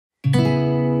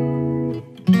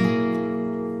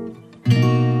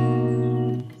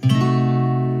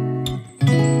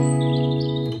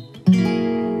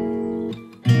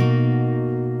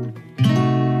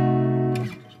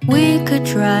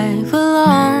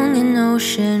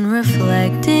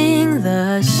reflecting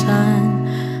the sun,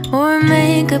 or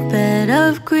make a bed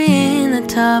of green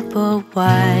atop a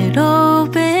wide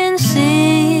open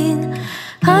scene.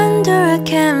 Under a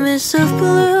canvas of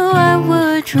blue, I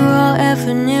would draw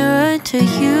ever nearer to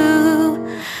you,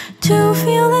 to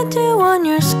feel the dew on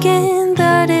your skin.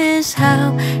 That is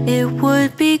how it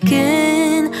would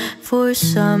begin. For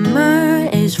summer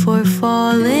is for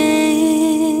falling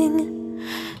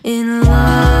in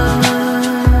love.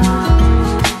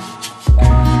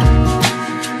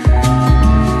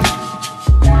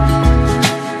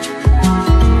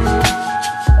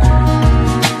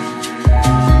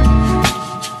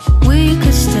 We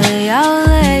could stay out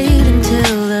late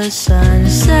until the sun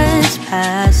sets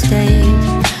past 8,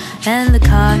 and the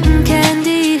cotton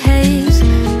candy haze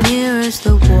mirrors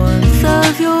the warmth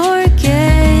of your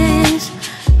gaze.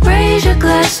 Raise your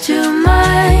glass to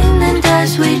mine, and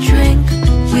as we drink,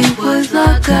 we would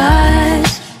lock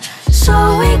eyes, so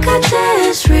we could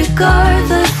disregard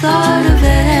the thought of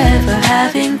ever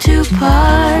having to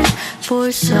part.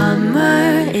 For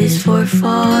summer is for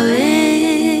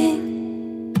falling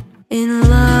in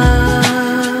love.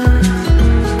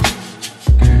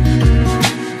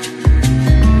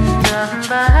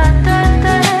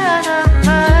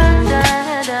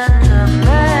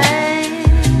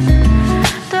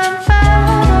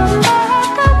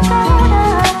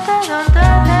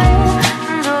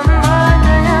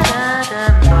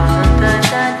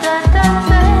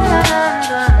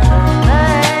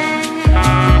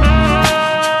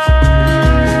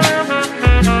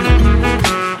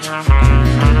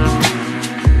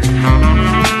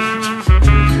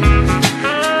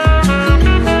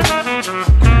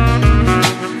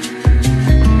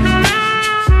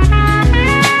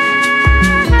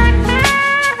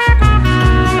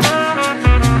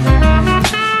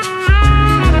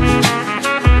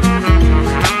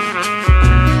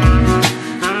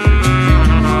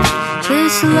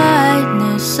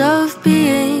 Lightness of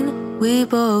being, we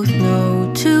both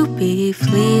know to be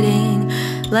fleeting,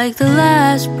 like the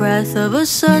last breath of a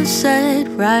sunset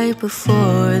right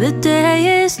before the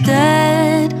day is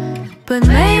dead. But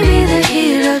maybe the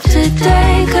heat of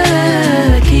today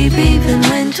could keep even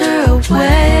winter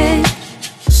away.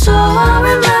 So I'll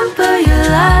remember your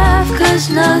laugh, 'cause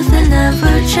nothing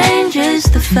ever changes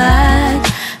the fact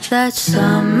that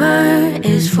summer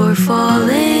is for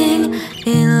falling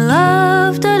in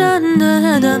love.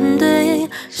 Da-dun-da-dun-day.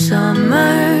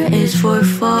 Summer is for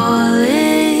falling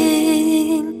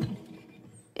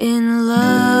in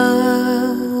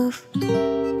love.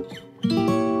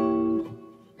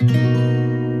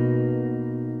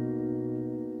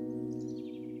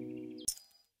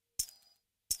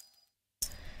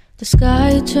 The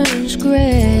sky turns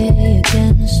gray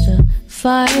against a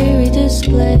fiery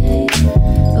display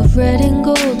of red and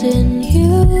golden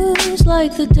hues,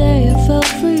 like the day I fell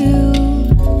for you.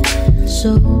 So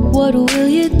what will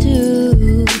you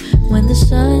do when the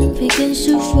sun begins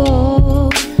to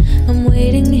fall? I'm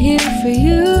waiting here for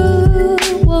you.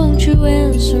 Won't you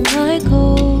answer my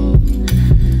call?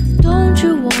 Don't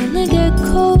you wanna get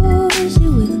cozy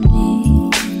with me?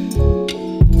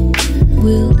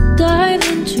 We'll dive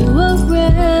into a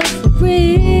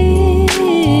reverie.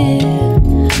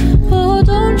 Oh,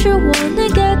 don't you wanna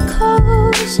get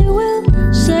cozy? We'll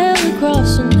sail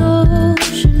across an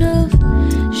ocean of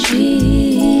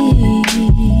sheets.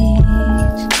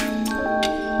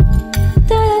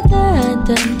 Da da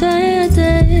da da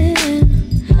da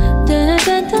da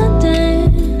da da da.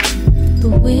 The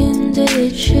wind,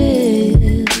 it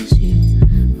chills you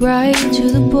right to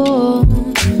the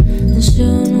bone, and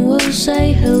soon we'll say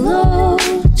hello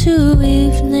to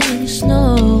evening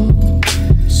snow.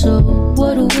 So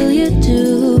what will you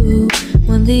do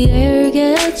when the air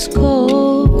gets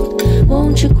cold?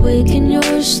 Won't you quicken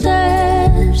your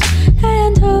steps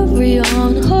and hurry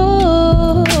on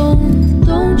home?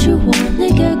 Don't you wanna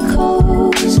get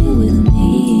cozy with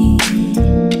me?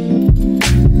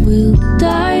 We'll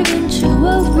dive into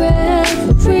a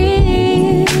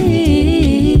reverie.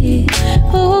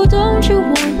 Oh, don't you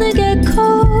wanna get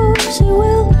cozy?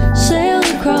 We'll sail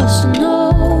across an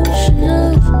ocean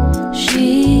of sheets.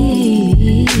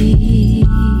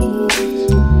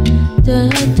 Da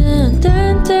da da da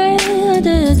da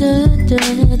da da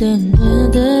da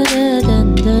da da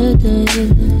da da.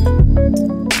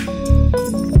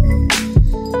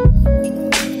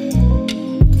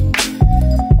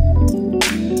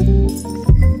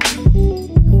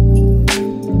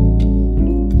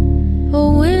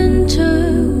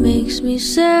 Me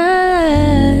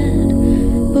sad,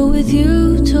 but with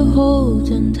you to hold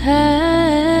and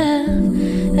have,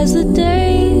 as the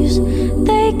days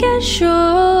they get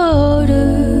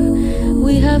shorter,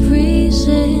 we have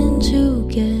reason to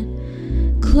get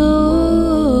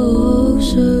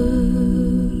closer.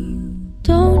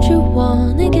 Don't you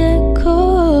wanna get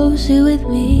cozy with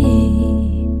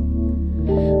me?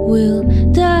 We'll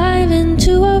dive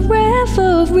into a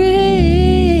reverie,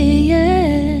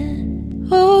 yeah.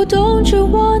 Oh, don't you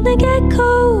wanna get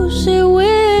cozy?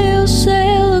 We'll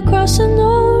sail across an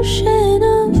ocean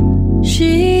of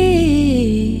sheets.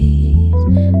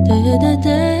 Da, da, da,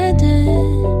 da.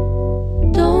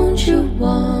 Don't you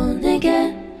wanna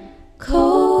get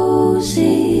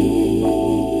cozy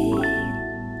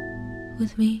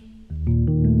with me?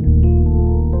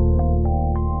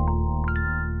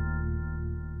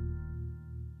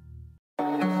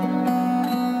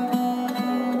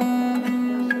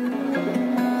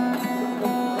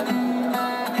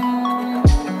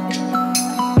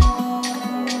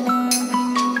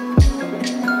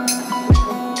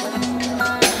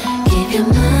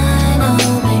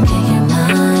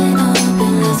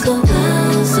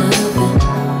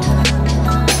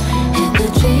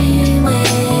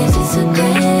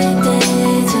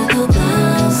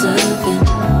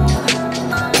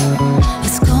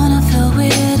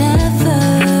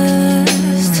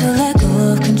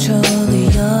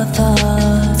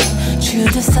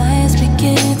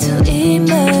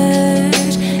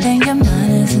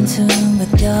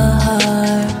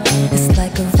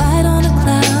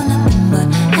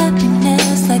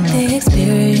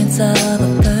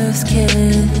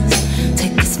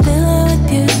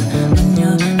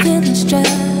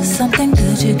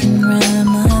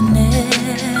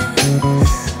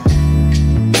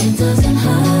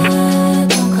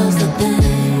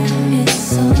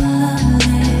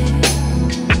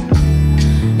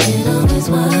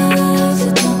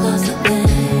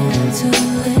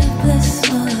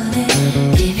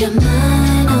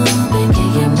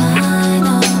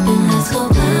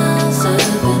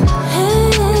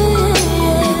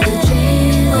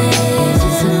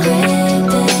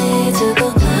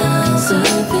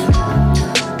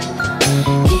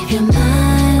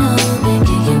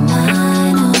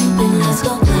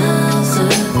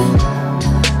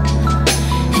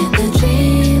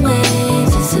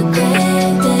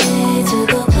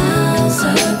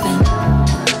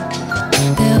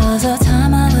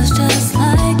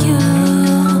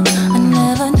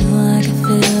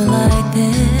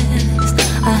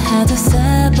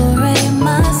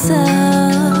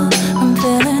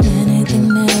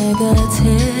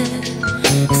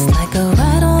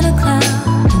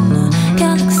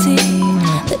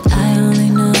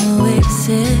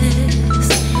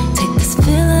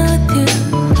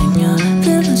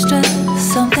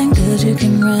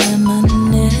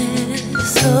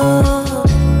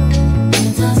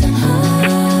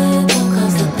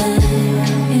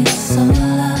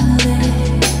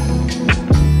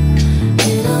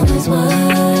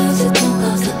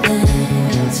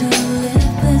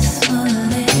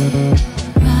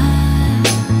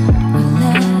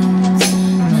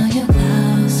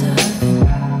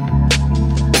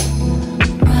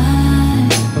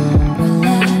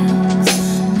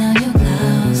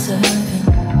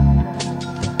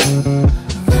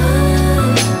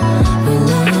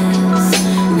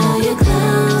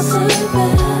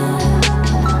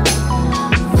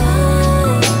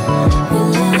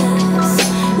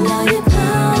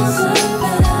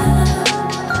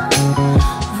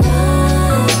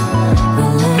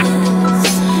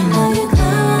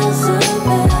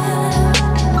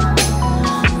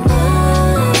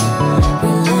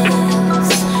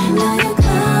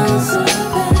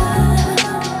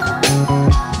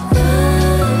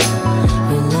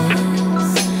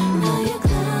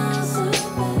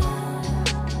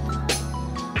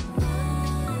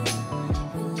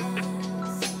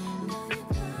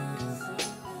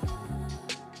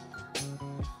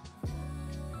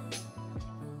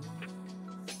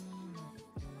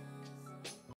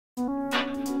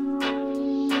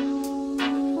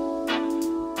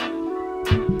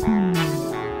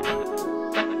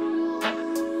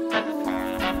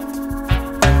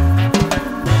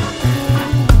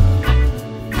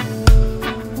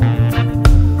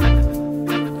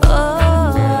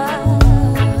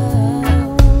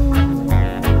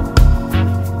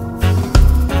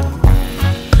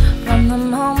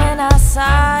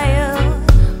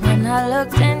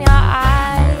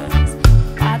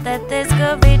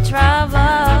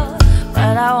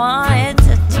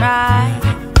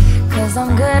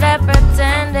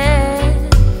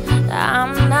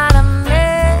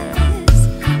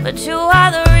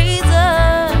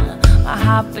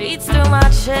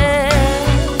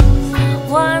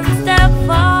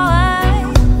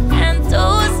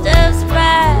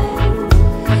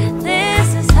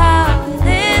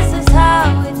 This is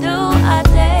how we do our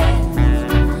day.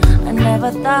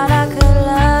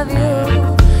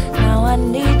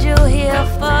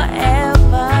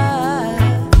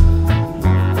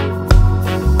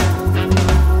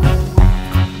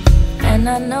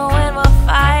 we're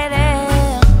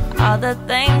fighting, all the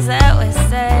things that we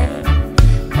say,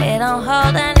 they don't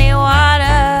hold any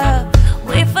water.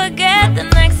 We forget the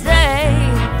next day.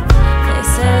 They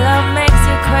say love makes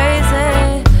you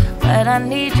crazy, but I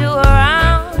need you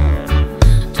around.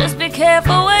 Just be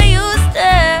careful where you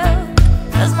step,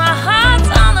 'cause my heart's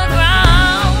on the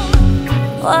ground.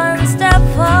 One step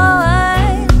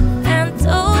forward and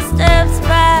two steps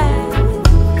back.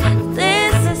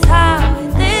 This is how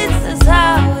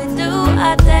we do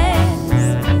our days.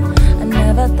 I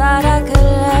never thought I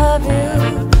could love you.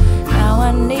 Now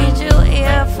I need you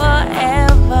here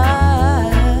forever.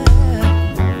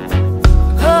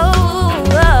 Oh,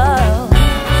 oh.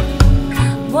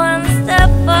 One step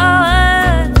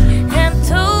forward and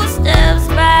two steps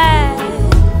back.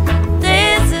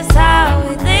 This is how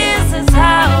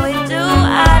we do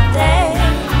our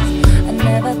days. I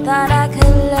never thought I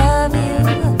could love you.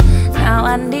 Now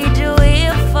I need you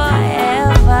here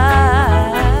forever.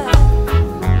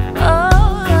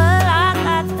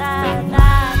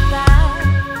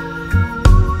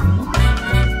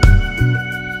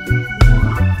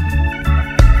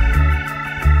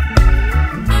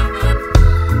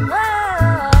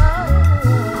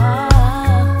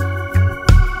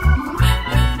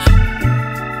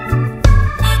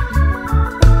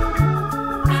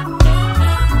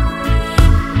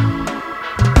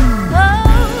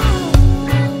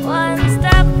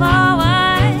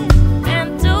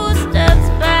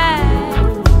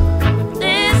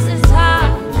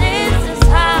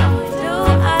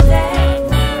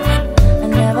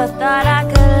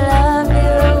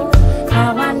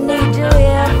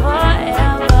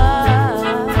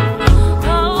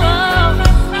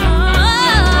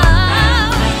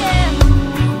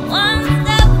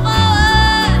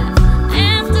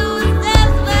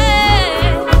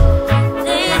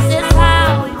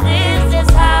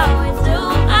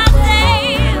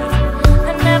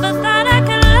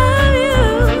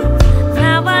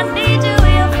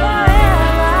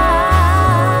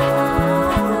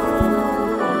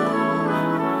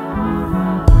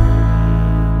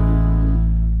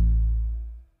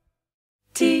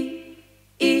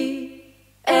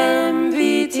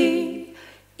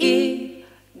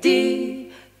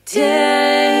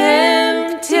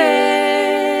 Tempted.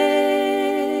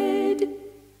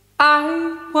 I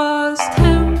was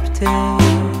tempted.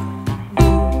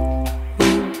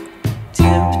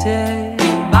 Tempted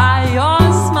by your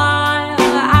smile.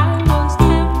 I was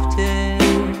tempted.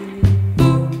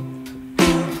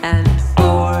 And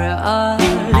for a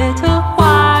little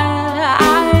while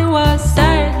I was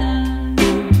certain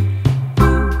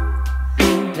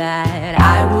that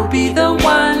I will be the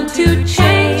one to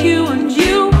change you, and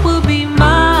you will be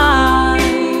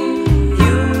mine.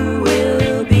 You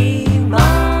will be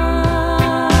mine.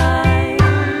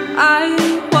 I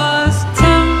was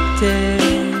tempted,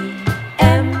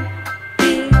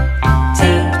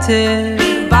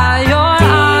 tempted by your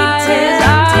eyes.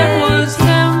 I was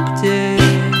tempted,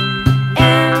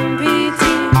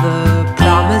 the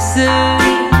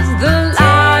promises, the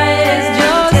lies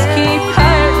just keep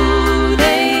hurting.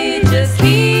 They just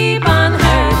keep on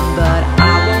hurting. But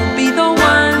I won't be the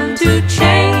one to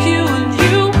change you, and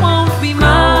you won't be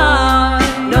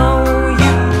mine. No,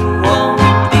 you won't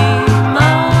be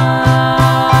mine.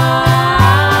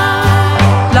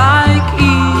 Like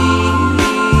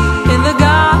Eve in the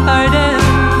garden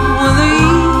when the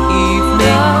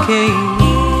evening came.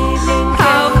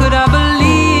 How could I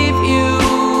believe you,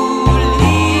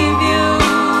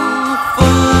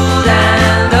 fooled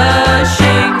and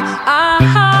ashamed? I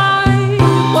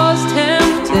was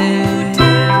tempted,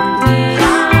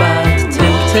 but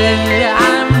tempted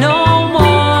I'm no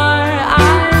more.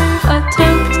 I've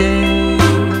attempted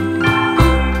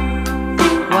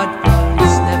what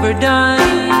was never done.